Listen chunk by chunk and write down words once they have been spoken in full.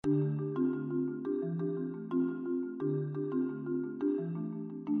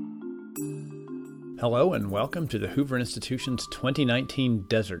Hello and welcome to the Hoover Institution's 2019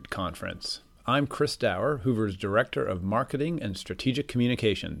 Desert Conference. I'm Chris Dower, Hoover's Director of Marketing and Strategic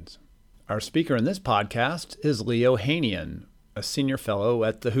Communications. Our speaker in this podcast is Ohanian, a senior fellow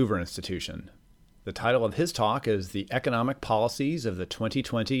at the Hoover Institution. The title of his talk is The Economic Policies of the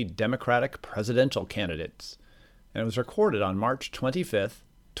 2020 Democratic Presidential Candidates, and it was recorded on March 25th,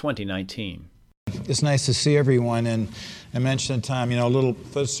 2019. It's nice to see everyone, and I mentioned at the time, a little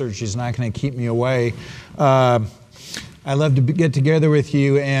foot surgery is not going to keep me away. I love to get together with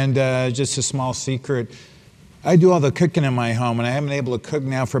you, and just a small secret, I do all the cooking in my home, and I haven't been able to cook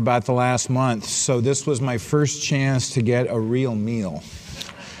now for about the last month, so this was my first chance to get a real meal.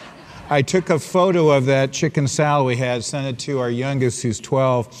 I took a photo of that chicken salad we had, sent it to our youngest, who's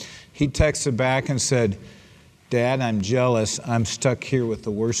 12. He texted back and said, "Dad, I'm jealous. I'm stuck here with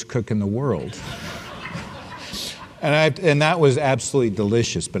the worst cook in the world." And that was absolutely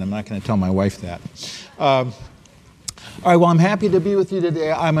delicious, but I'm not going to tell my wife that. All right, well, I'm happy to be with you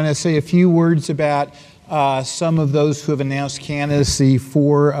today. I'm going to say a few words about some of those who have announced candidacy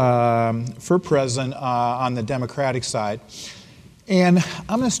for president on the Democratic side. And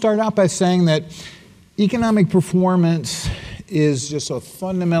I'm going to start out by saying that economic performance is just a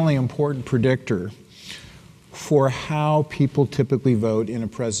fundamentally important predictor for how people typically vote in a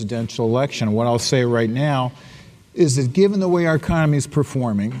presidential election. What I'll say right now is that given the way our economy is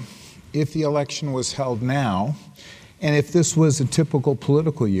performing, if the election was held now, and if this was a typical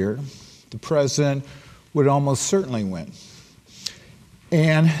political year, the president would almost certainly win.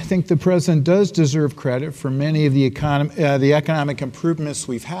 And I think the president does deserve credit for many of the economic improvements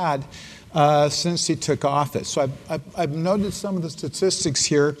we've had since he took office. So I've noted some of the statistics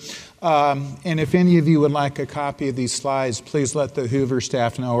here, and if any of you would like a copy of these slides, please let the Hoover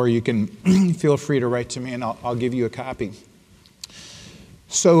staff know, or you can feel free to write to me and I'll give you a copy.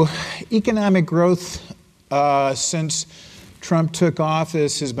 So economic growth since Trump took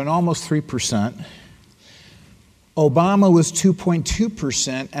office has been almost 3%. Obama was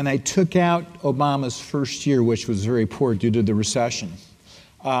 2.2%, and I took out Obama's first year, which was very poor due to the recession.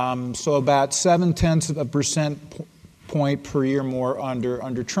 So about 0.7 of a percent point per year more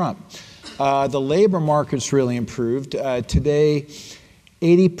under Trump. The labor market's really improved. Today,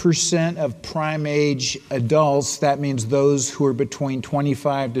 80% of prime age adults, that means those who are between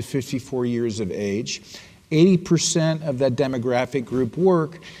 25 to 54 years of age, 80% of that demographic group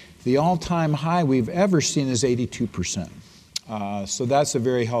work. The all-time high we've ever seen is 82%. So that's a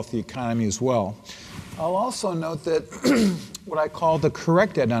very healthy economy as well. I'll also note that what I call the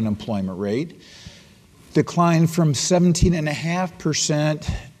corrected unemployment rate declined from 17.5%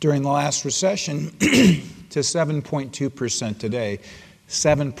 during the last recession to 7.2% today.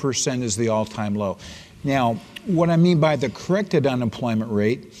 7% is the all-time low. Now, what I mean by the corrected unemployment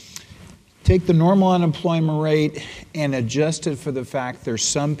rate, take the normal unemployment rate and adjust it for the fact there's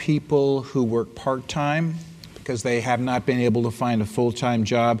some people who work part-time because they have not been able to find a full-time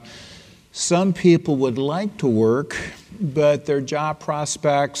job. Some people would like to work, but their job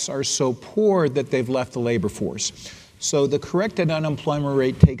prospects are so poor that they've left the labor force. So the corrected unemployment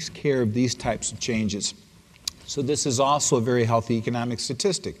rate takes care of these types of changes. So this is also a very healthy economic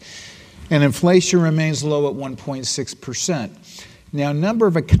statistic. And inflation remains low at 1.6%. Now, a number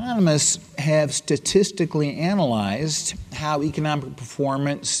of economists have statistically analyzed how economic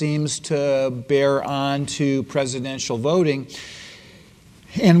performance seems to bear on to presidential voting.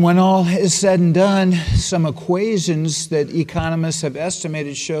 And when all is said and done, some equations that economists have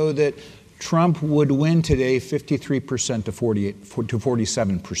estimated show that Trump would win today 53% to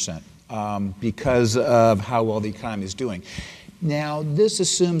 47% because of how well the economy is doing. Now, this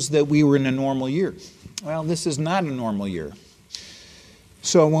assumes that we were in a normal year. Well, this is not a normal year.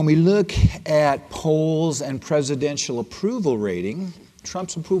 So when we look at polls and presidential approval rating,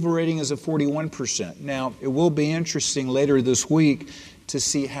 Trump's approval rating is at 41%. Now, it will be interesting later this week to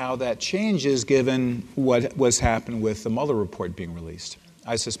see how that changes given what was happened with the Mueller report being released.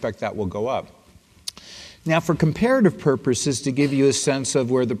 I suspect that will go up. Now, for comparative purposes, to give you a sense of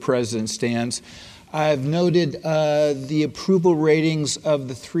where the president stands, I've noted the approval ratings of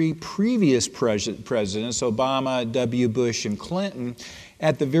the three previous presidents, Obama, W. Bush, and Clinton,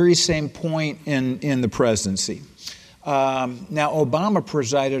 at the very same point in the presidency. Now, Obama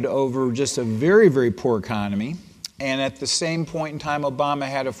presided over just a very, very poor economy, and at the same point in time, Obama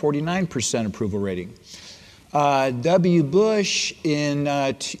had a 49% approval rating. W. Bush, in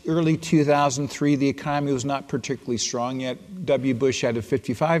early 2003, the economy was not particularly strong yet. W. Bush had a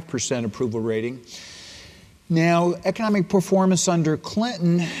 55% approval rating. Now, economic performance under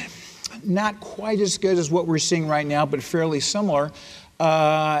Clinton, not quite as good as what we're seeing right now, but fairly similar.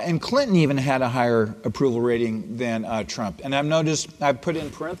 And Clinton even had a higher approval rating than Trump. And I've noticed, I've put in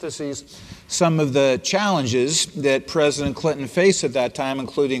parentheses some of the challenges that President Clinton faced at that time,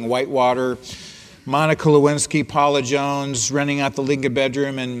 including Whitewater, Monica Lewinsky, Paula Jones, renting out the Lincoln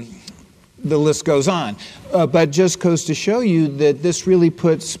bedroom, and the list goes on. But just goes to show you that this really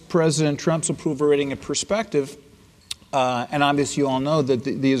puts President Trump's approval rating in perspective. And obviously you all know that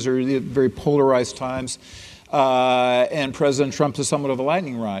these are very polarized times. And President Trump is somewhat of a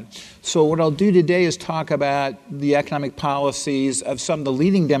lightning rod. So what I'll do today is talk about the economic policies of some of the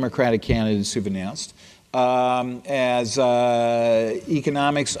leading Democratic candidates who've announced. As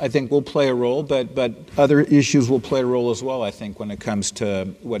economics, I think, will play a role, but other issues will play a role as well, I think, when it comes to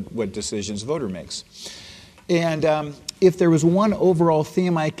what decisions voter makes. And if there was one overall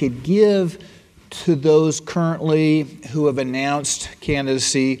theme I could give to those currently who have announced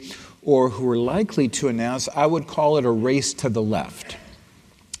candidacy or who are likely to announce, I would call it a race to the left.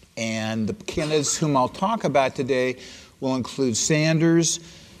 And the candidates whom I'll talk about today will include Sanders,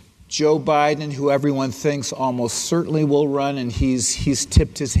 Joe Biden, who everyone thinks almost certainly will run, and he's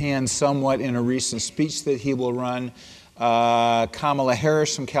tipped his hand somewhat in a recent speech that he will run, Kamala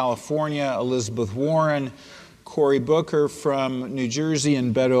Harris from California, Elizabeth Warren, Cory Booker from New Jersey,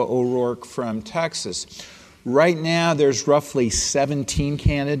 and Beto O'Rourke from Texas. Right now, there's roughly 17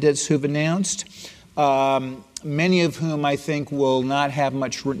 candidates who've announced, many of whom I think will not have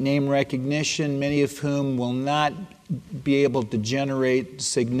much name recognition, many of whom will not be able to generate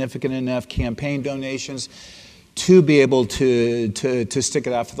significant enough campaign donations to be able to stick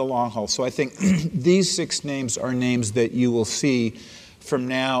it out for the long haul. So I think these 6 names are names that you will see from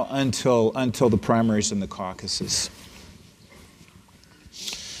now until the primaries and the caucuses.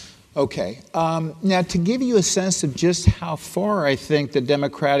 Okay, now to give you a sense of just how far I think the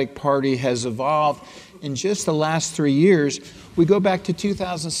Democratic Party has evolved in just the last 3 years, we go back to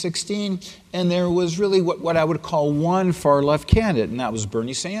 2016, and there was really what I would call one far-left candidate, and that was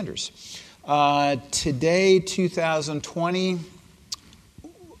Bernie Sanders. Today, 2020,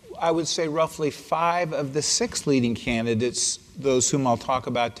 I would say roughly 5 of the 6 leading candidates, those whom I'll talk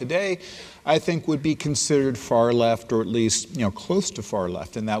about today, I think would be considered far left, or at least close to far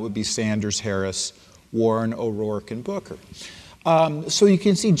left, and that would be Sanders, Harris, Warren, O'Rourke, and Booker. So you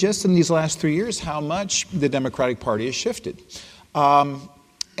can see just in these last 3 years how much the Democratic Party has shifted. And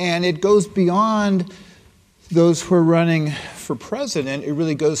it goes beyond those who are running for president. It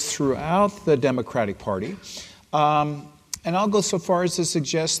really goes throughout the Democratic Party. And I'll go so far as to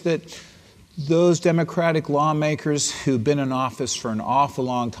suggest that those Democratic lawmakers who've been in office for an awful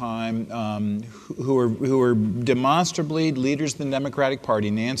long time, who are demonstrably leaders of the Democratic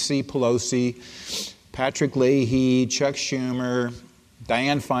Party, Nancy Pelosi, Patrick Leahy, Chuck Schumer,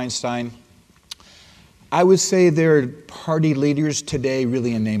 Dianne Feinstein, I would say they're party leaders today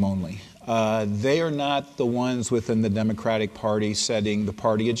really in name only. They are not the ones within the Democratic Party setting the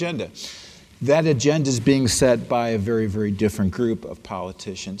party agenda. That agenda is being set by a very, very different group of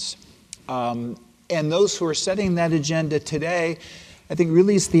politicians. And those who are setting that agenda today, I think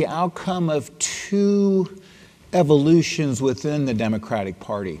really is the outcome of 2 evolutions within the Democratic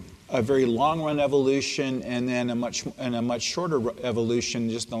Party. A very long-run evolution and then a much shorter evolution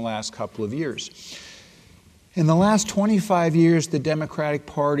just in the last couple of years. In the last 25 years, the Democratic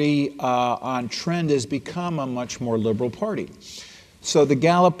Party on trend has become a much more liberal party. So the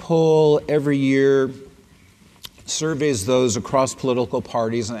Gallup poll every year surveys those across political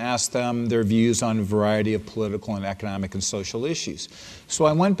parties and asks them their views on a variety of political and economic and social issues. So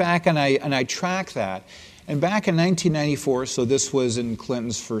I went back and I tracked that. And back in 1994, so this was in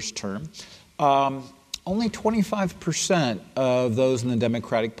Clinton's first term, only 25% of those in the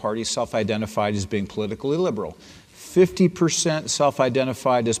Democratic Party self-identified as being politically liberal. 50%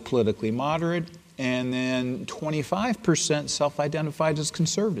 self-identified as politically moderate, and then 25% self-identified as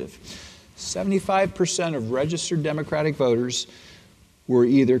conservative. 75% of registered Democratic voters were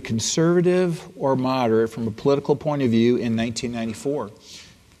either conservative or moderate from a political point of view in 1994.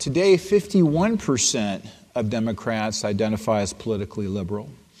 Today, 51% of Democrats identify as politically liberal.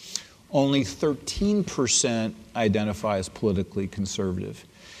 Only 13% identify as politically conservative.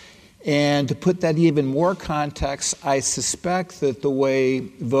 And to put that even more context, I suspect that the way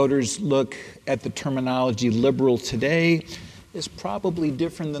voters look at the terminology liberal today is probably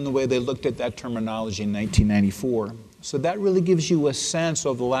different than the way they looked at that terminology in 1994. So that really gives you a sense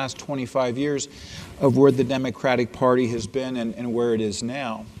over the last 25 years of where the Democratic Party has been and where it is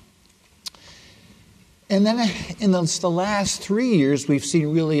now. And then in the last 3 years, we've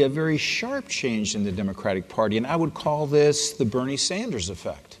seen really a very sharp change in the Democratic Party, and I would call this the Bernie Sanders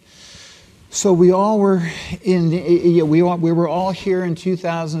effect. So we all were we were all here in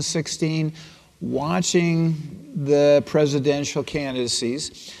 2016 watching the presidential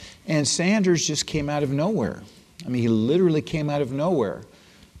candidacies, and Sanders just came out of nowhere. I mean, he literally came out of nowhere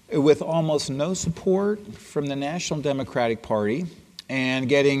with almost no support from the National Democratic Party and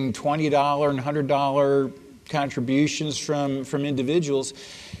getting $20 and $100 contributions from individuals.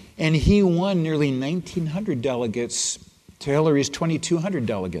 And he won nearly 1,900 delegates to Hillary's 2,200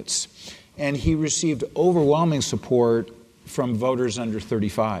 delegates. And he received overwhelming support from voters under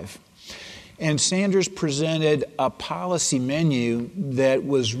 35. And Sanders presented a policy menu that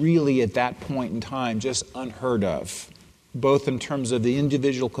was really, at that point in time, just unheard of, both in terms of the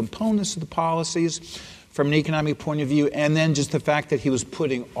individual components of the policies from an economic point of view, and then just the fact that he was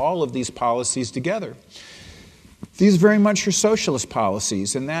putting all of these policies together. These very much are socialist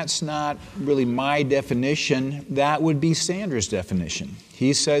policies, and that's not really my definition. That would be Sanders' definition.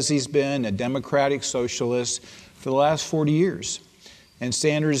 He says he's been a democratic socialist for the last 40 years. And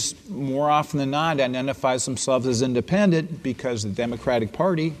Sanders, more often than not, identifies himself as independent because the Democratic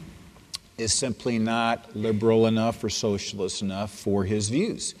Party is simply not liberal enough or socialist enough for his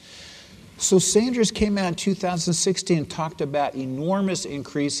views. So Sanders came out in 2016 and talked about enormous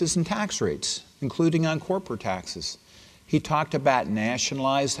increases in tax rates, including on corporate taxes. He talked about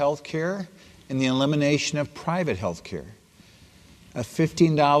nationalized health care and the elimination of private health care, a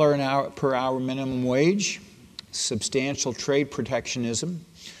 $15 per hour minimum wage, substantial trade protectionism.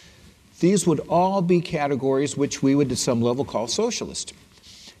 These would all be categories which we would at some level call socialist.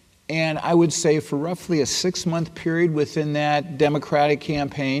 And I would say for roughly a 6-month period within that Democratic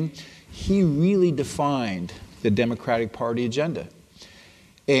campaign, he really defined the Democratic Party agenda.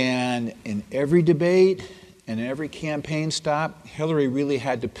 And in every debate and every campaign stop, Hillary really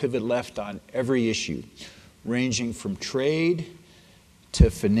had to pivot left on every issue, ranging from trade to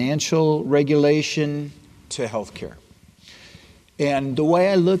financial regulation to healthcare. And the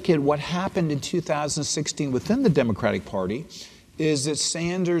way I look at what happened in 2016 within the Democratic Party is that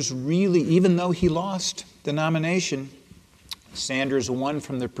Sanders really, even though he lost the nomination, Sanders won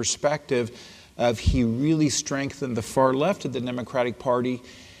from the perspective of he really strengthened the far left of the Democratic Party,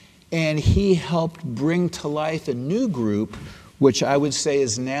 and he helped bring to life a new group, which I would say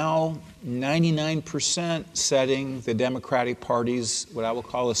is now 99% setting the Democratic Party's, what I will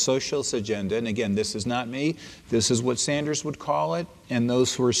call a socialist agenda. And again, this is not me. This is what Sanders would call it. And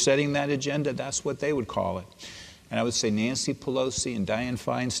those who are setting that agenda, that's what they would call it. And I would say Nancy Pelosi and Dianne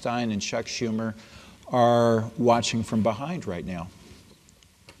Feinstein and Chuck Schumer are watching from behind right now.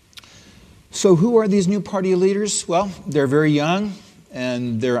 So who are these new party leaders? Well, they're very young,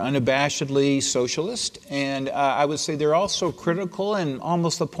 and they're unabashedly socialist. And I would say they're also critical and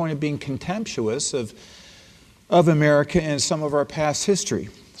almost the point of being contemptuous of America and some of our past history.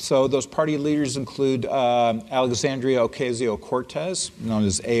 So those party leaders include Alexandria Ocasio-Cortez, known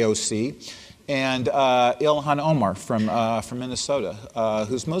as AOC, and Ilhan Omar from Minnesota,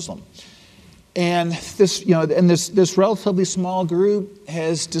 who's Muslim. And this relatively small group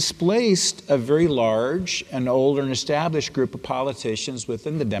has displaced a very large and older and established group of politicians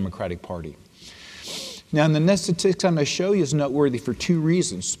within the Democratic Party. Now, the next statistics I'm going to show you is noteworthy for two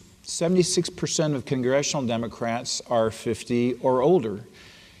reasons. 76% of congressional Democrats are 50 or older,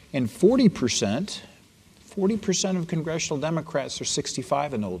 and 40% of congressional Democrats are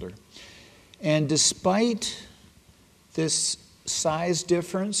 65 and older. And despite this size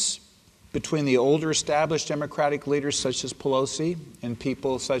difference between the older established Democratic leaders such as Pelosi and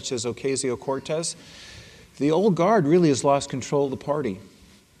people such as Ocasio-Cortez, the old guard really has lost control of the party.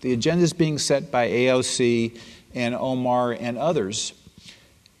 The agenda is being set by AOC and Omar and others.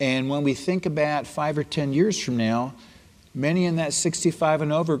 And when we think about 5 or 10 years from now, many in that 65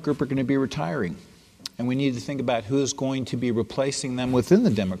 and over group are going to be retiring. And we need to think about who is going to be replacing them within the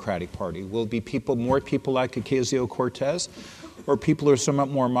Democratic Party. Will it be more people like Ocasio-Cortez, or people who are somewhat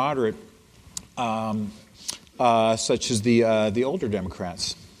more moderate, such as the older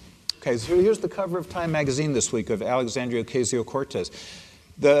Democrats? Okay, so here's the cover of Time magazine this week of Alexandria Ocasio-Cortez,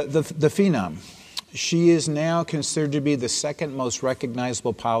 the phenom. She is now considered to be the second most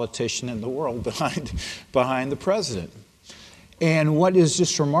recognizable politician in the world behind the president. And what is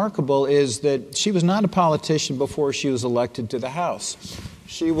just remarkable is that she was not a politician before she was elected to the House.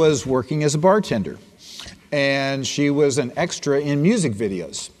 She was working as a bartender, and she was an extra in music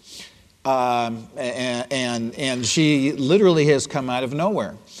videos. And she literally has come out of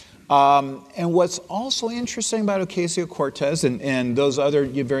nowhere. And what's also interesting about Ocasio-Cortez and those other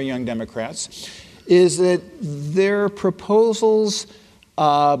very young Democrats is that their proposals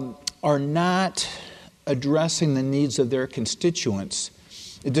are not addressing the needs of their constituents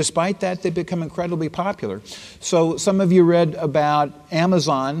Despite that, they've become incredibly popular. So some of you read about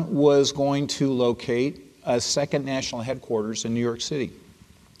Amazon was going to locate a second national headquarters in New York City.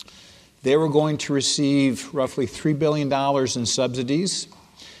 They were going to receive roughly $3 billion in subsidies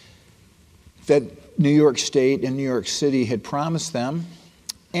that New York State and New York City had promised them,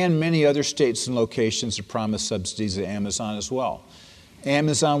 and many other states and locations had promised subsidies to Amazon as well.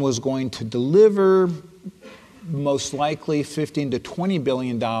 Amazon was going to deliver most likely $15 to $20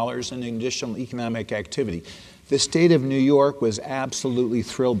 billion in additional economic activity. The state of New York was absolutely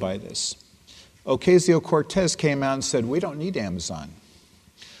thrilled by this. Ocasio-Cortez came out and said, we don't need Amazon.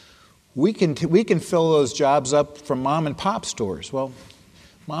 We can fill those jobs up from mom and pop stores. Well,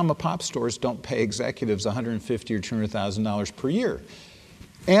 mom and pop stores don't pay executives $150,000 or $200,000 per year.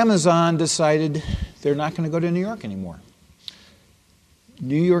 Amazon decided they're not going to go to New York anymore.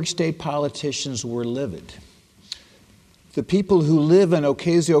 New York State politicians were livid. The people who live in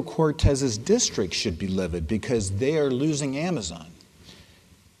Ocasio-Cortez's district should be livid because they are losing Amazon.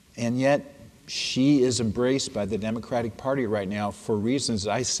 And yet, she is embraced by the Democratic Party right now for reasons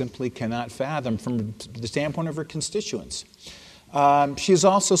I simply cannot fathom from the standpoint of her constituents. She's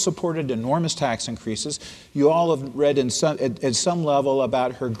also supported enormous tax increases. You all have read at some level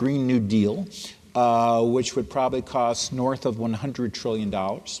about her Green New Deal, which would probably cost north of $100 trillion.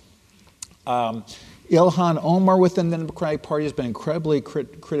 Ilhan Omar within the Democratic Party has been incredibly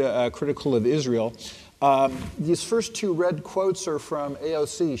critical of Israel. These first two red quotes are from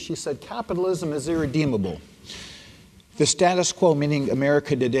AOC. She said, capitalism is irredeemable. The status quo, meaning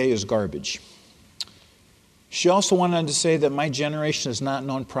America today, is garbage. She also went on to say that my generation has not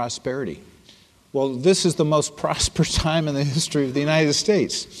known prosperity. Well, this is the most prosperous time in the history of the United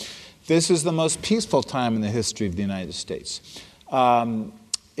States. This is the most peaceful time in the history of the United States.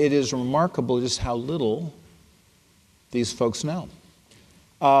 It is remarkable just how little these folks know.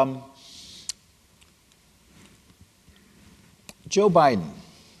 Joe Biden,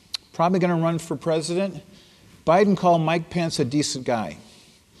 probably going to run for president. Biden called Mike Pence a decent guy.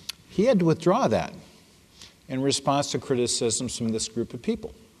 He had to withdraw that in response to criticisms from this group of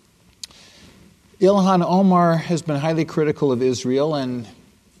people. Ilhan Omar has been highly critical of Israel and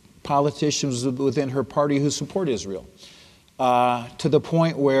politicians within her party who support Israel, to the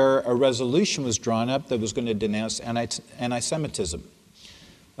point where a resolution was drawn up that was going to denounce anti-Semitism.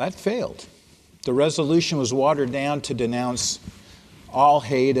 That failed. The resolution was watered down to denounce all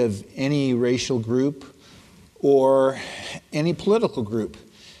hate of any racial group or any political group.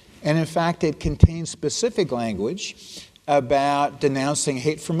 And in fact, it contains specific language about denouncing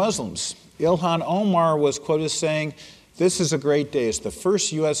hate for Muslims. Ilhan Omar was quoted as saying, "This is a great day. It's the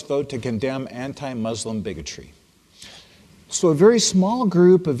first U.S. vote to condemn anti-Muslim bigotry." So a very small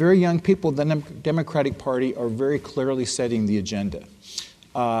group of very young people in the Democratic Party are very clearly setting the agenda.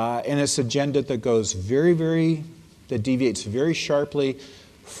 And it's an agenda that goes that deviates very sharply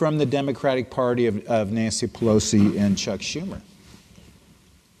from the Democratic Party of Nancy Pelosi and Chuck Schumer.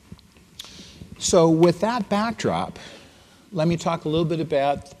 So with that backdrop, let me talk a little bit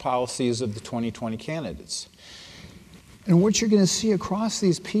about the policies of the 2020 candidates. And what you're going to see across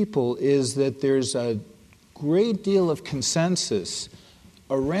these people is that there's a great deal of consensus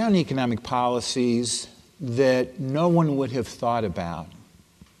around economic policies that no one would have thought about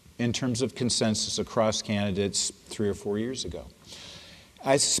in terms of consensus across candidates 3 or 4 years ago.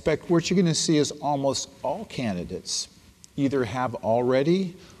 I suspect what you're going to see is almost all candidates either have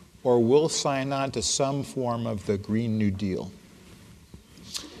already or will sign on to some form of the Green New Deal.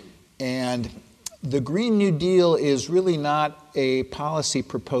 And the Green New Deal is really not a policy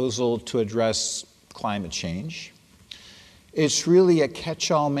proposal to address climate change. It's really a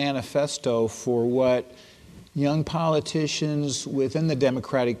catch-all manifesto for what young politicians within the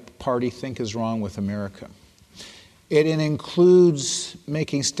Democratic Party think is wrong with America. It includes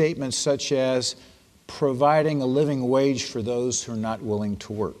making statements such as providing a living wage for those who are not willing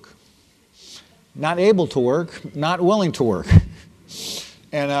to work. Not able to work, not willing to work.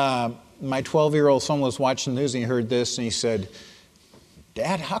 And my 12-year-old son was watching the news and he heard this and he said,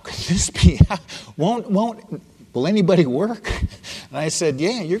 "Dad, how could this be? Will anybody work?" And I said,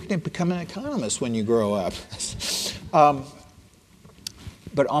 "Yeah, you're going to become an economist when you grow up."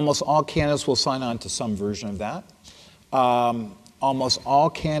 But almost all candidates will sign on to some version of that. Almost all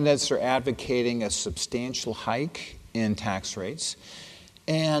candidates are advocating a substantial hike in tax rates.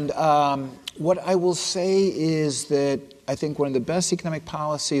 And what I will say is that I think one of the best economic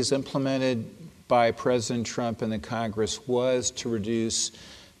policies implemented by President Trump and the Congress was to reduce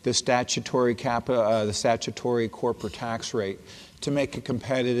the statutory corporate tax rate to make it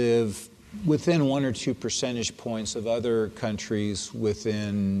competitive within 1 or 2 percentage points of other countries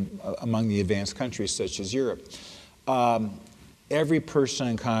among the advanced countries such as Europe. Every person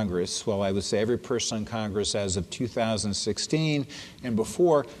in Congress, well, I would say every person in Congress as of 2016 and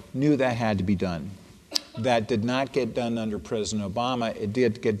before knew that had to be done. That did not get done under President Obama. It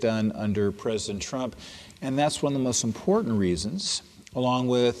did get done under President Trump. And that's one of the most important reasons, along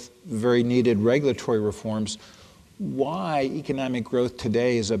with very needed regulatory reforms, why economic growth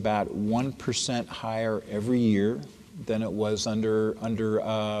today is about 1% higher every year than it was under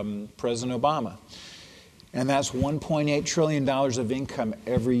President Obama. And that's $1.8 trillion of income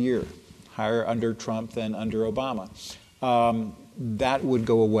every year, higher under Trump than under Obama. That would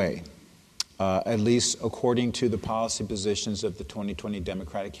go away, at least according to the policy positions of the 2020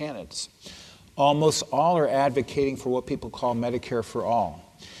 Democratic candidates. Almost all are advocating for what people call Medicare for all.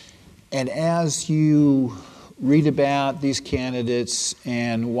 And as you read about these candidates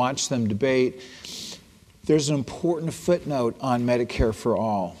and watch them debate, there's an important footnote on Medicare for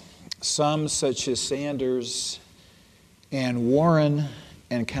all. Some, such as Sanders and Warren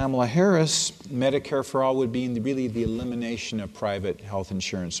and Kamala Harris, Medicare for all would be really the elimination of private health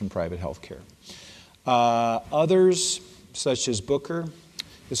insurance and private health care. Others, such as Booker,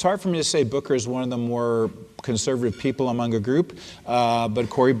 it's hard for me to say Booker is one of the more conservative people among a group, but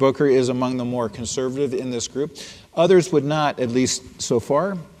Cory Booker is among the more conservative in this group. Others would not, at least so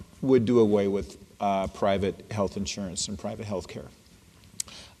far, would do away with private health insurance and private health care.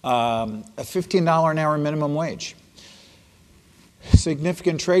 A $15 an hour minimum wage.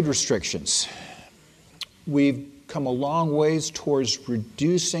 Significant trade restrictions. We've come a long ways towards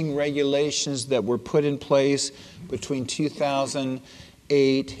reducing regulations that were put in place between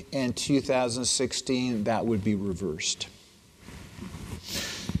 2008 and 2016. That would be reversed.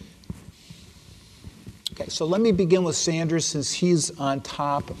 Okay, so let me begin with Sanders since he's on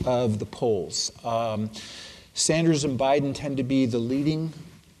top of the polls. Sanders and Biden tend to be the leading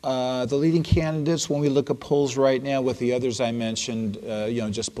candidates when we look at polls right now, with the others I mentioned,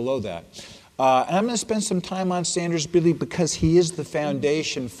 just below that. And I'm going to spend some time on Sanders really because he is the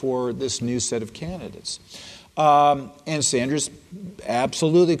foundation for this new set of candidates. And Sanders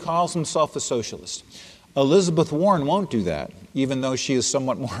absolutely calls himself a socialist. Elizabeth Warren won't do that, even though she is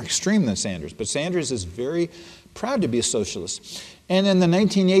somewhat more extreme than Sanders. But Sanders is very proud to be a socialist. And in the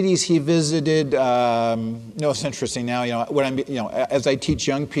 1980s, he visited. It's interesting now. As I teach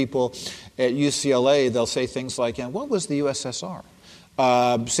young people at UCLA, they'll say things like, "What was the USSR?"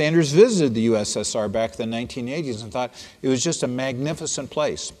 Sanders visited the USSR back in the 1980s and thought it was just a magnificent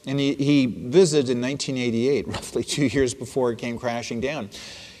place. And he visited in 1988, roughly 2 years before it came crashing down.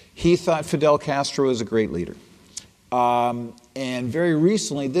 He thought Fidel Castro was a great leader. And very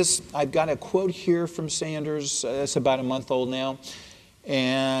recently, I've got a quote here from Sanders. It's about a month old now.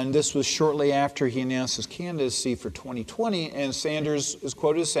 And this was shortly after he announced his candidacy for 2020. And Sanders is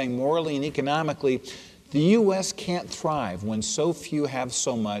quoted as saying, "Morally and economically, the U.S. can't thrive when so few have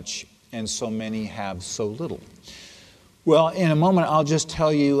so much and so many have so little." Well, in a moment, I'll just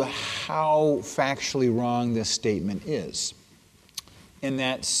tell you how factually wrong this statement is. In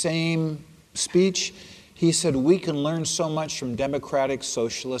that same speech, he said, "We can learn so much from democratic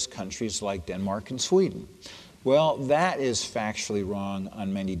socialist countries like Denmark and Sweden." Well, that is factually wrong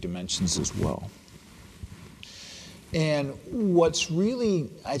on many dimensions as well. And what's really,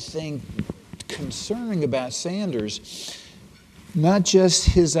 I think, concerning about Sanders, not just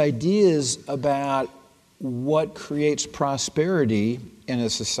his ideas about what creates prosperity in a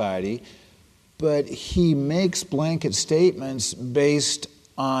society, but he makes blanket statements based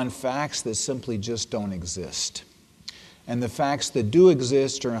on facts that simply just don't exist. And the facts that do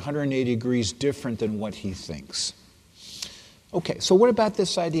exist are 180 degrees different than what he thinks. Okay, so what about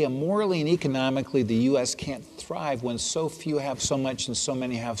this idea? Morally and economically, the U.S. can't thrive when so few have so much and so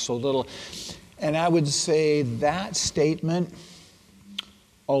many have so little. And I would say that statement,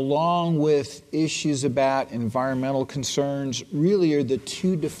 along with issues about environmental concerns, really are the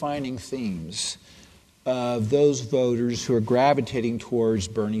two defining themes of those voters who are gravitating towards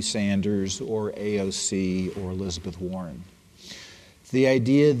Bernie Sanders or AOC or Elizabeth Warren. The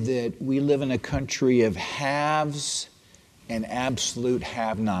idea that we live in a country of haves and absolute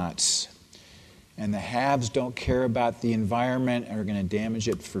have-nots. And the haves don't care about the environment and are going to damage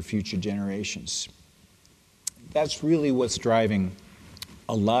it for future generations. That's really what's driving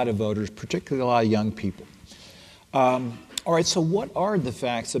a lot of voters, particularly a lot of young people. All right, so what are the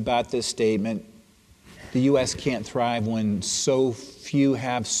facts about this statement? The U.S. can't thrive when so few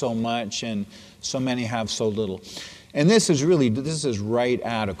have so much and so many have so little. And this is right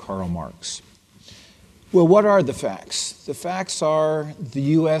out of Karl Marx. Well, what are the facts? The facts are the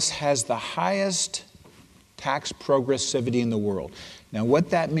U.S. has the highest tax progressivity in the world. Now, what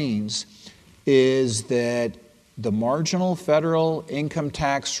that means is that the marginal federal income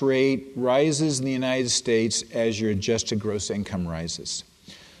tax rate rises in the United States as your adjusted gross income rises.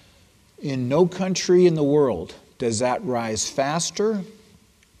 In no country in the world does that rise faster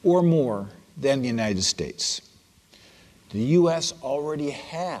or more than the United States. The U.S. already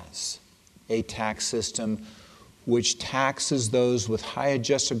has a tax system which taxes those with high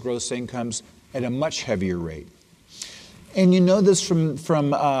adjusted gross incomes at a much heavier rate. And you know this from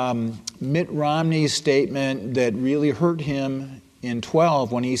Mitt Romney's statement that really hurt him in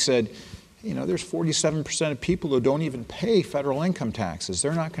 2012 when he said, you know, there's 47% of people who don't even pay federal income taxes.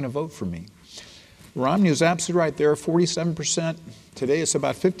 They're not going to vote for me. Romney was absolutely right. There are 47%. Today it's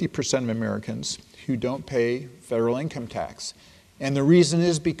about 50% of Americans who don't pay federal income tax. And the reason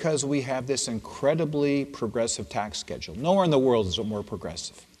is because we have this incredibly progressive tax schedule. Nowhere in the world is it more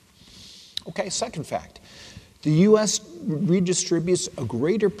progressive. Okay, second fact. The U.S. redistributes a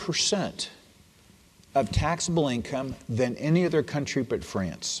greater percent of taxable income than any other country but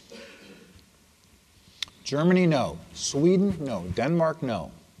France. Germany, no. Sweden, no. Denmark,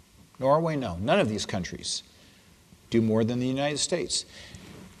 no. Norway, no. None of these countries do more than the United States.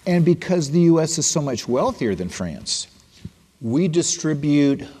 And because the U.S. is so much wealthier than France, we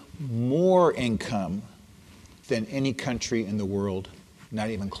distribute more income than any country in the world, not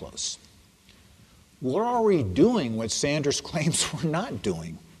even close. We're already doing what Sanders claims we're not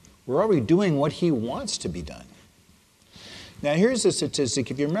doing. We're already doing what he wants to be done. Now, here's a statistic.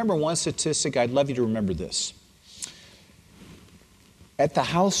 If you remember one statistic, I'd love you to remember this. At the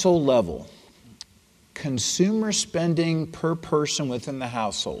household level, consumer spending per person within the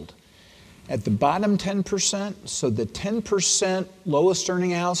household, at the bottom 10%, so the 10% lowest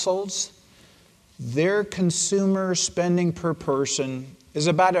earning households, their consumer spending per person is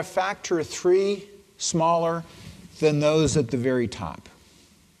about a factor of 3 smaller than those at the very top.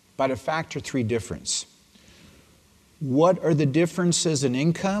 About a factor 3 difference. What are the differences in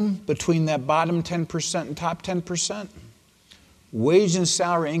income between that bottom 10% and top 10%? Wage and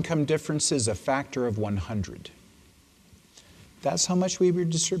salary income difference is a factor of 100. That's how much we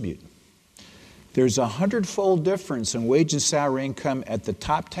redistribute. There's a 100-fold difference in wage and salary income at the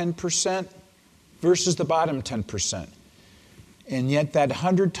top 10% versus the bottom 10%. And yet that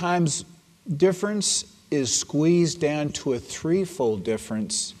 100 times difference is squeezed down to a 3-fold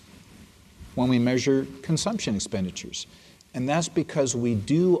difference when we measure consumption expenditures. And that's because we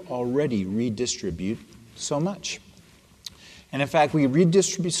do already redistribute so much. And in fact, we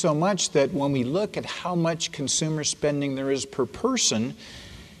redistribute so much that when we look at how much consumer spending there is per person,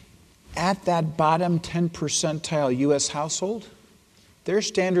 at that bottom 10 percentile U.S. household, their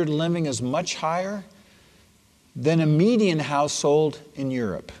standard of living is much higher than a median household in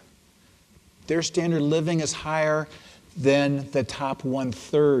Europe. Their standard of living is higher than the top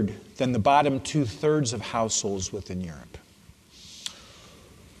 1/3, than the bottom 2/3 of households within Europe.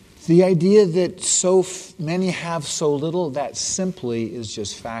 The idea that so many have so little, that simply is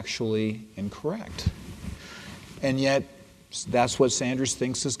just factually incorrect. And yet, that's what Sanders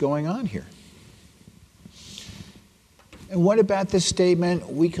thinks is going on here. And what about this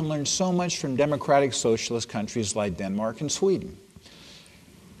statement? We can learn so much from democratic socialist countries like Denmark and Sweden.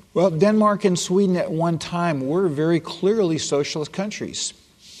 Well, Denmark and Sweden at one time were very clearly socialist countries.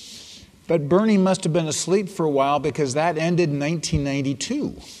 But Bernie must have been asleep for a while because that ended in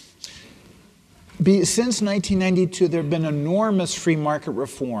 1992. Since 1992, there have been enormous free market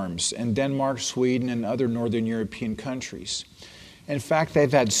reforms in Denmark, Sweden, and other Northern European countries. In fact,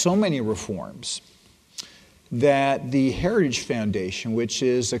 they've had so many reforms that the Heritage Foundation, which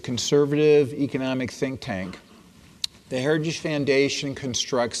is a conservative economic think tank, the Heritage Foundation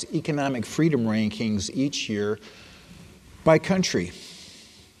constructs economic freedom rankings each year by country.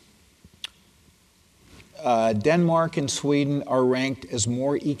 Denmark and Sweden are ranked as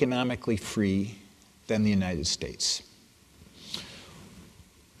more economically free than the United States.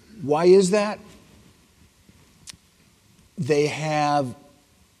 Why is that? They have,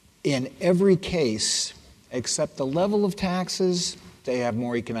 in every case, except the level of taxes, they have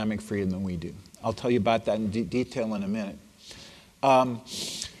more economic freedom than we do. I'll tell you about that in detail in a minute.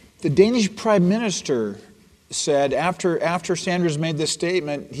 The Danish Prime Minister said, after Sanders made this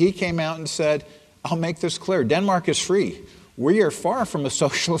statement, he came out and said, I'll make this clear, Denmark is free. We are far from a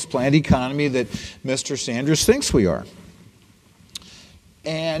socialist planned economy that Mr. Sanders thinks we are.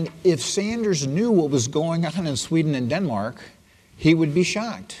 And if Sanders knew what was going on in Sweden and Denmark, he would be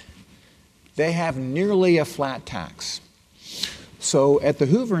shocked. They have nearly a flat tax. So at the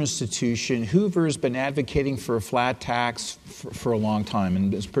Hoover Institution, Hoover's been advocating for a flat tax for a long time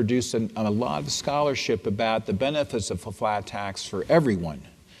and has produced a lot of scholarship about the benefits of a flat tax for everyone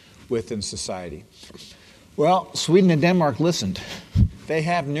within society. Well, Sweden and Denmark listened. They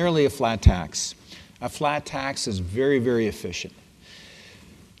have nearly a flat tax. A flat tax is very, very efficient.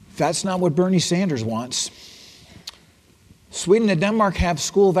 That's not what Bernie Sanders wants. Sweden and Denmark have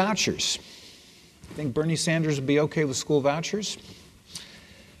school vouchers. Think Bernie Sanders would be okay with school vouchers?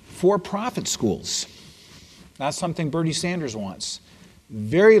 For-profit schools. Not something Bernie Sanders wants.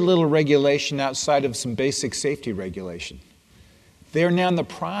 Very little regulation outside of some basic safety regulation. They're now in the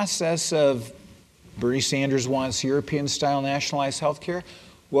process of, Bernie Sanders wants European-style nationalized health care.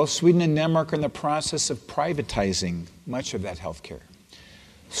 Well, Sweden and Denmark are in the process of privatizing much of that health care.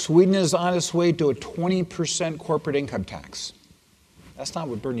 Sweden is on its way to a 20% corporate income tax. That's not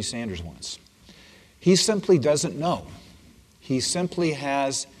what Bernie Sanders wants. He simply doesn't know. He simply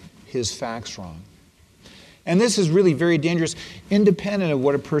has his facts wrong. And this is really very dangerous, independent of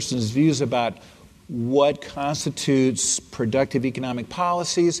what a person's views about what constitutes productive economic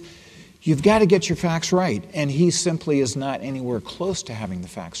policies. You've got to get your facts right, and he simply is not anywhere close to having the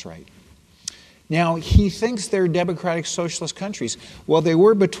facts right. Now, he thinks they're democratic socialist countries. Well, they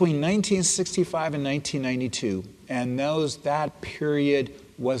were between 1965 and 1992, and that period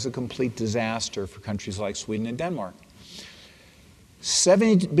was a complete disaster for countries like Sweden and Denmark.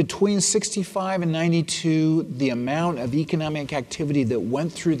 Between 65 and 92, the amount of economic activity that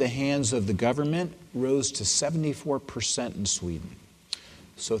went through the hands of the government rose to 74% in Sweden.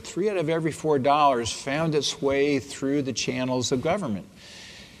 So 3 out of every $4 found its way through the channels of government.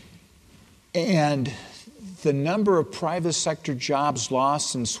 And the number of private sector jobs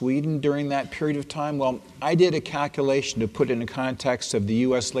lost in Sweden during that period of time, well, I did a calculation to put in the context of the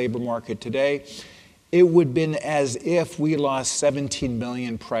U.S. labor market today. It would have been as if we lost 17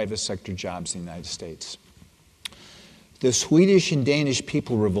 million private sector jobs in the United States. The Swedish and Danish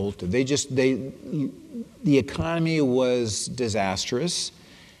people revolted. The economy was disastrous,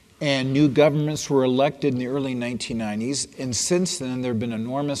 and new governments were elected in the early 1990s. And since then, there have been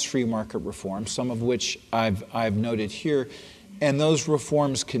enormous free market reforms, some of which I've noted here, and those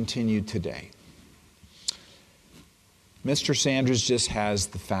reforms continue today. Mr. Sanders just has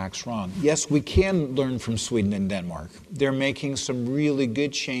the facts wrong. Yes, we can learn from Sweden and Denmark. They're making some really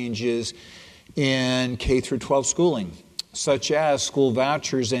good changes in K through 12 schooling, such as school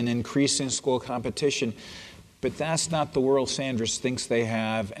vouchers and increasing school competition. But that's not the world Sanders thinks they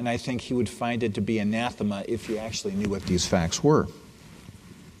have, and I think he would find it to be anathema if he actually knew what these facts were.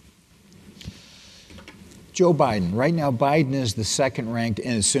 Joe Biden. Right now, Biden is the second-ranked,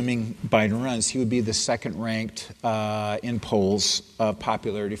 and assuming Biden runs, he would be the second-ranked in polls of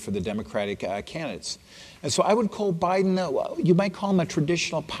popularity for the Democratic candidates. And so I would call Biden, you might call him a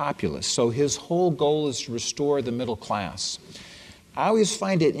traditional populist. So his whole goal is to restore the middle class. I always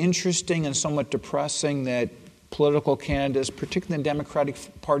find it interesting and somewhat depressing that political candidates, particularly the Democratic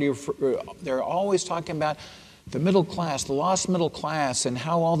Party, they're always talking about the middle class, the lost middle class, and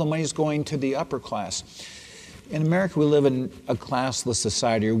how all the money is going to the upper class. In America, we live in a classless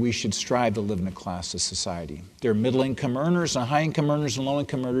society, or we should strive to live in a classless society. There are middle-income earners and high-income earners and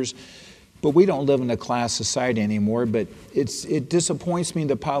low-income earners, but we don't live in a class society anymore. But it disappoints me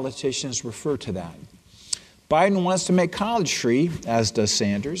that politicians refer to that. Biden wants to make college free, as does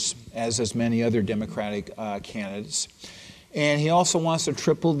Sanders, as does many other Democratic candidates. And he also wants to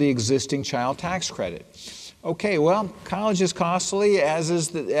triple the existing child tax credit. Okay, well, college is costly,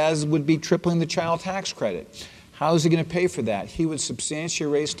 as would be tripling the child tax credit. How is he going to pay for that? He would substantially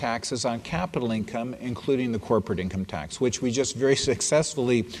raise taxes on capital income, including the corporate income tax, which we just very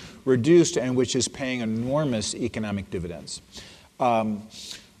successfully reduced and which is paying enormous economic dividends.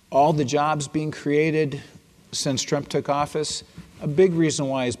 All the jobs being created since Trump took office, a big reason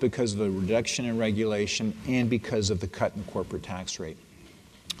why is because of a reduction in regulation and because of the cut in corporate tax rate.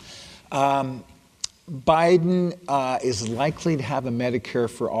 Biden is likely to have a Medicare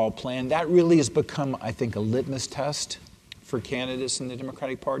for All plan. That really has become, I think, a litmus test for candidates in the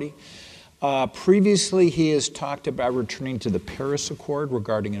Democratic Party. Previously, he has talked about returning to the Paris Accord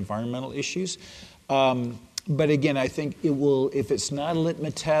regarding environmental issues. But again, I think it will, if it's not a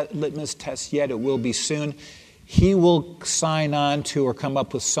litmus test yet, it will be soon. He will sign on to or come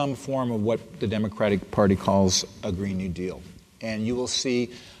up with some form of what the Democratic Party calls a Green New Deal. And you will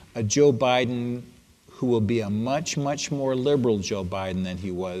see a Joe Biden who will be a much, much more liberal Joe Biden than he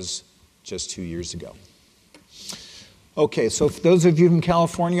was just 2 years ago. Okay, so for those of you from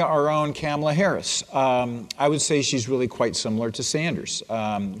California, our own Kamala Harris. I would say she's really quite similar to Sanders.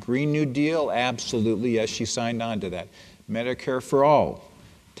 Green New Deal, absolutely, yes, she signed on to that. Medicare for all,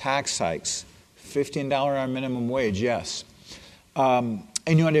 tax hikes, $15 an hour minimum wage, yes. And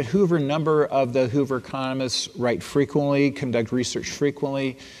at Hoover, a number of the Hoover economists write frequently, conduct research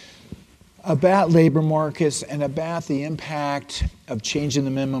frequently about labor markets and about the impact of changing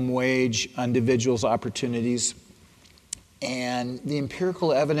the minimum wage on individuals' opportunities. And the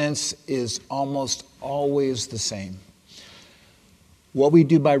empirical evidence is almost always the same. What we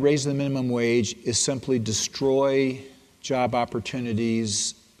do by raising the minimum wage is simply destroy job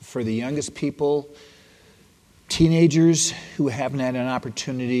opportunities for the youngest people, teenagers who haven't had an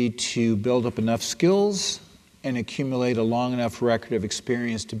opportunity to build up enough skills and accumulate a long enough record of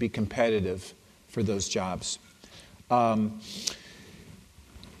experience to be competitive for those jobs.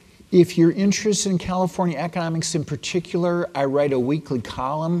 If you're interested in California economics in particular, I write a weekly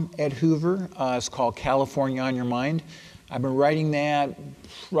column at Hoover. It's called California on Your Mind. I've been writing that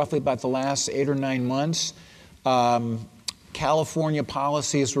roughly about the last 8 or 9 months. California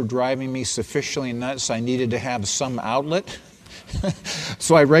policies were driving me sufficiently nuts. I needed to have some outlet.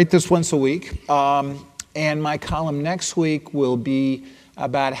 So I write this once a week. And my column next week will be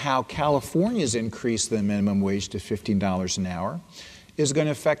about how California's increase the minimum wage to $15 an hour is going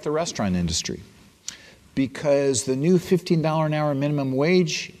to affect the restaurant industry. Because the new $15 an hour minimum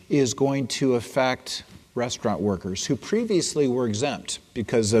wage is going to affect restaurant workers who previously were exempt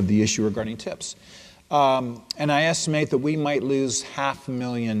because of the issue regarding tips. And I estimate that we might lose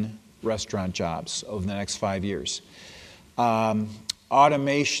 500,000 restaurant jobs over the next 5 years.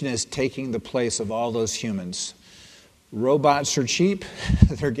 Automation is taking the place of all those humans. Robots are cheap.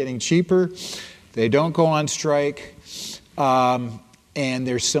 They're getting cheaper. They don't go on strike. And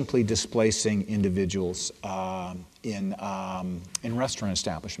they're simply displacing individuals in restaurant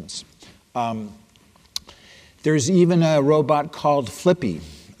establishments. There's even a robot called Flippy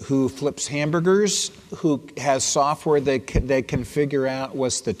who flips hamburgers, who has software that can figure out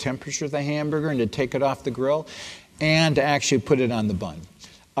what's the temperature of the hamburger and to take it off the grill and to actually put it on the bun.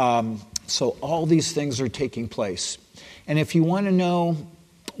 So all these things are taking place. And if you want to know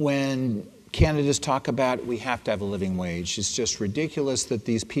when candidates talk about we have to have a living wage, it's just ridiculous that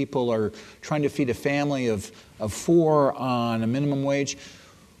these people are trying to feed a family of 4 on a minimum wage.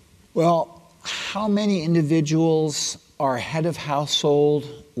 Well, how many individuals are head of household,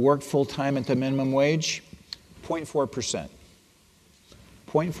 work full-time at the minimum wage? 0.4%.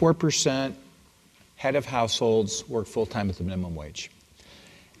 0.4% head of households work full-time at the minimum wage.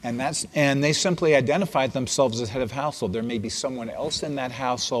 And they simply identified themselves as head of household. There may be someone else in that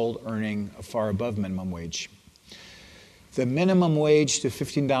household earning far above minimum wage. The minimum wage to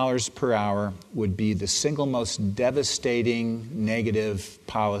 $15 per hour would be the single most devastating negative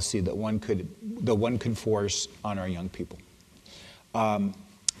policy that one could force on our young people.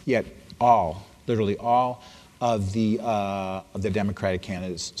 Yet literally all of the Democratic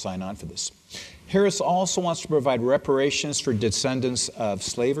candidates sign on for this. Harris also wants to provide reparations for descendants of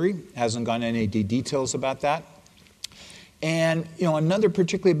slavery. Hasn't gone into any details about that. And another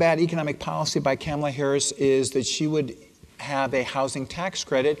particularly bad economic policy by Kamala Harris is that she would have a housing tax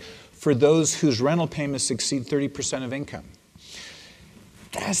credit for those whose rental payments exceed 30% of income.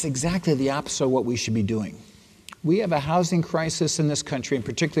 That's exactly the opposite of what we should be doing. We have a housing crisis in this country, and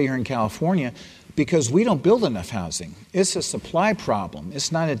particularly here in California, because we don't build enough housing. It's a supply problem.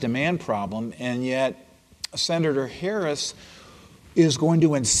 It's not a demand problem. And yet Senator Harris is going to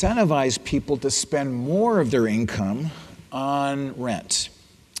incentivize people to spend more of their income on rent.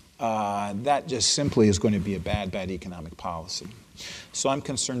 That just simply is going to be a bad economic policy. So I'm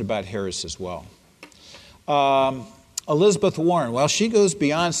concerned about Harris as well. Elizabeth Warren, well, she goes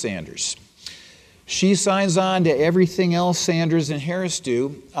beyond Sanders. She signs on to everything else Sanders and Harris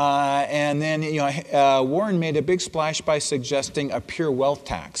do. And then, Warren made a big splash by suggesting a pure wealth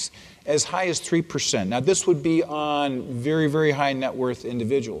tax as high as 3%. Now, this would be on very, very high net worth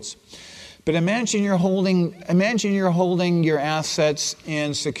individuals. But imagine you're holding your assets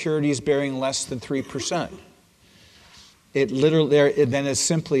in securities bearing less than 3%. Then it's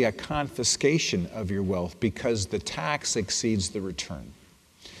simply a confiscation of your wealth because the tax exceeds the return.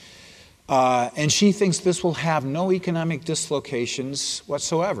 And she thinks this will have no economic dislocations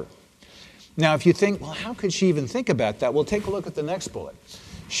whatsoever. Now, if you think, well, how could she even think about that? Well, take a look at the next bullet.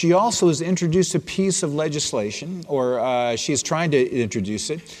 She also has introduced a piece of legislation, or she's trying to introduce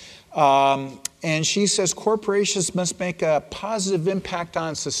it, and she says corporations must make a positive impact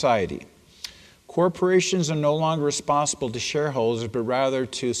on society. Corporations are no longer responsible to shareholders, but rather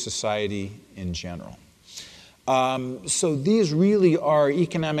to society in general. So these really are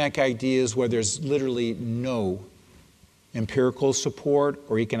economic ideas where there's literally no empirical support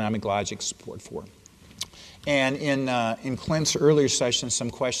or economic logic support for. And in Clint's earlier session, some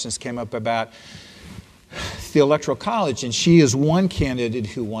questions came up about the Electoral College, and she is one candidate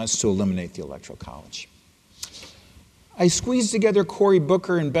who wants to eliminate the Electoral College. I squeezed together Cory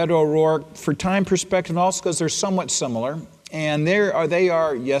Booker and Beto O'Rourke for time perspective, and also because they're somewhat similar. And they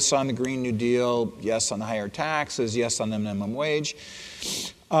are yes on the Green New Deal, yes on the higher taxes, yes on the minimum wage.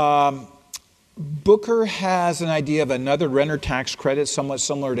 Booker has an idea of another renter tax credit, somewhat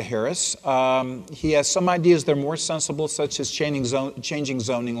similar to Harris. He has some ideas that are more sensible, such as changing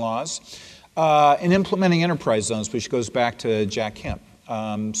zoning laws and implementing enterprise zones, which goes back to Jack Kemp.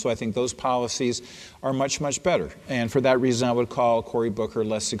 So I think those policies are much, much better. And for that reason, I would call Cory Booker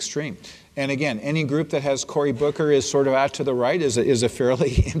less extreme. And again, any group that has Cory Booker is sort of out to the right is a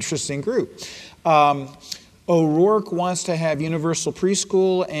fairly interesting group. O'Rourke wants to have universal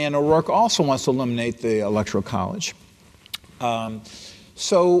preschool, and O'Rourke also wants to eliminate the Electoral College.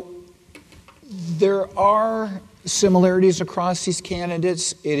 So there are similarities across these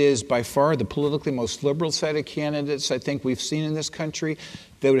candidates. It is by far the politically most liberal set of candidates I think we've seen in this country.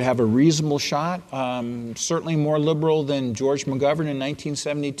 They would have a reasonable shot, certainly more liberal than George McGovern in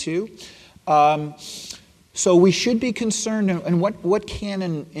 1972. So we should be concerned, and what can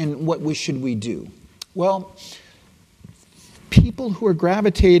and what should we do? Well, people who are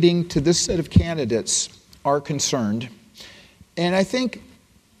gravitating to this set of candidates are concerned, and I think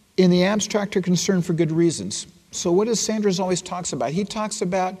in the abstract are concerned for good reasons. So what does Sanders always talks about? He talks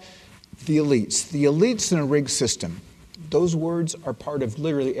about the elites in a rigged system. Those words are part of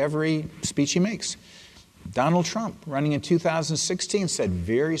literally every speech he makes. Donald Trump, running in 2016, said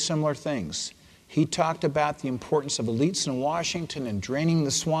very similar things. He talked about the importance of elites in Washington and draining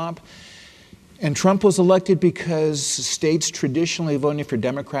the swamp. And Trump was elected because states traditionally voting for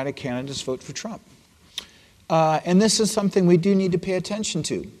Democratic candidates vote for Trump. And this is something we do need to pay attention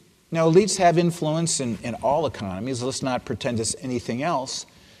to. Now, elites have influence in all economies. Let's not pretend it's anything else.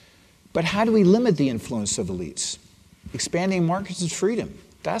 But how do we limit the influence of elites? Expanding markets is freedom.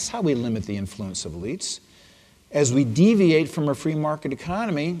 That's how we limit the influence of elites. As we deviate from a free market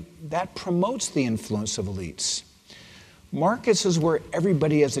economy, that promotes the influence of elites. Markets is where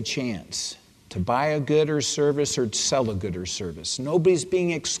everybody has a chance to buy a good or service or to sell a good or service. Nobody's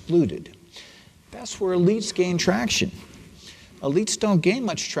being excluded. That's where elites gain traction. Elites don't gain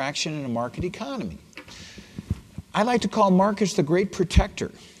much traction in a market economy. I like to call markets the great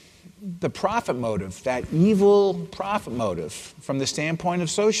protector. The profit motive, that evil profit motive from the standpoint of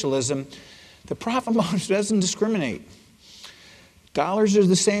socialism, the profit motive doesn't discriminate. Dollars are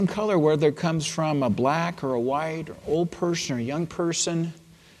the same color whether it comes from a black or a white or old person or a young person,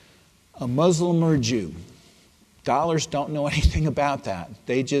 a Muslim or a Jew. Dollars don't know anything about that.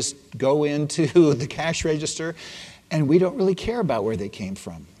 They just go into the cash register and we don't really care about where they came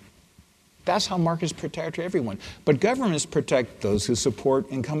from. That's how markets protect everyone. But governments protect those who support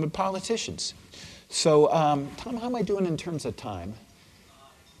incumbent politicians. So, Tom, how am I doing in terms of time?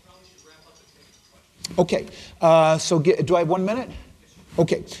 Okay, do I have 1 minute?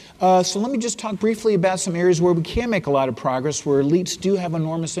 Okay, so let me just talk briefly about some areas where we can make a lot of progress, where elites do have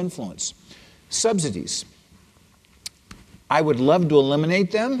enormous influence. Subsidies. I would love to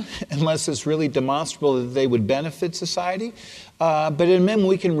eliminate them unless it's really demonstrable that they would benefit society. But at a minimum,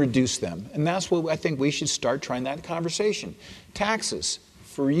 we can reduce them. And that's what I think we should start trying that conversation. Taxes.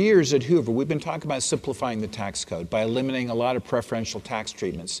 For years at Hoover, we've been talking about simplifying the tax code by eliminating a lot of preferential tax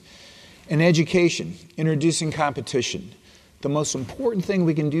treatments. And education, introducing competition. The most important thing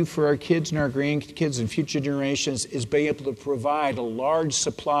we can do for our kids and our grandkids and future generations is be able to provide a large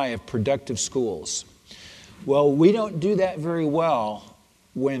supply of productive schools. Well, we don't do that very well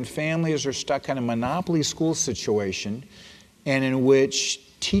when families are stuck in a monopoly school situation and in which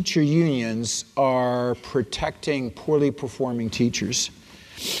teacher unions are protecting poorly performing teachers.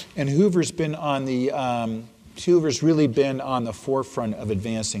 And Hoover's really been on the forefront of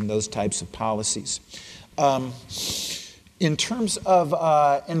advancing those types of policies. In terms of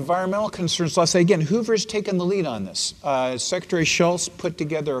environmental concerns, I'll say again, Hoover's taken the lead on this. Secretary Schultz put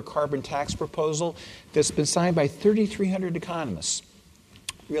together a carbon tax proposal that's been signed by 3,300 economists,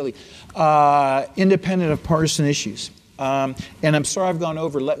 really, independent of partisan issues. And I'm sorry I've gone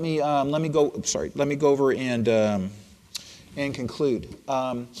over. Let me go over and conclude.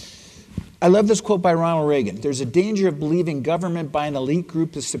 I love this quote by Ronald Reagan. There's a danger of believing government by an elite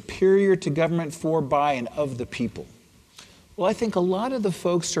group is superior to government for, by, and of the people. Well, I think a lot of the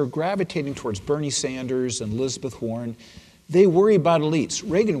folks who are gravitating towards Bernie Sanders and Elizabeth Warren, they worry about elites.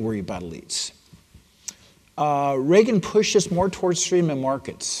 Reagan worried about elites. Reagan pushed us more towards freedom of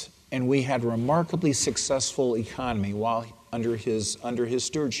markets, and we had a remarkably successful economy while under his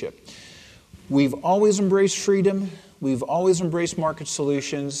stewardship. We've always embraced freedom. We've always embraced market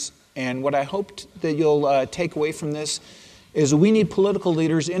solutions. And what I hope that you'll take away from this is we need political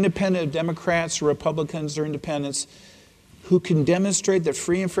leaders, independent of Democrats or Republicans or independents, who can demonstrate that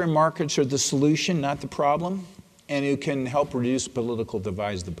free and fair markets are the solution, not the problem, and who can help reduce political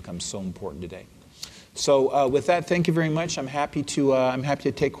divides that become so important today. So with that, thank you very much. I'm happy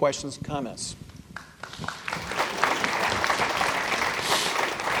to take questions and comments.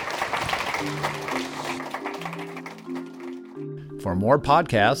 For more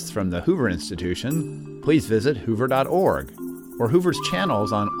podcasts from the Hoover Institution, please visit hoover.org or Hoover's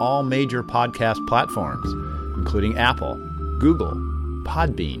channels on all major podcast platforms, including Apple, Google,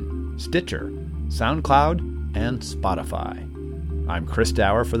 Podbean, Stitcher, SoundCloud, and Spotify. I'm Chris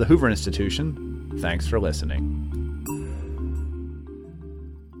Dower for the Hoover Institution. Thanks for listening.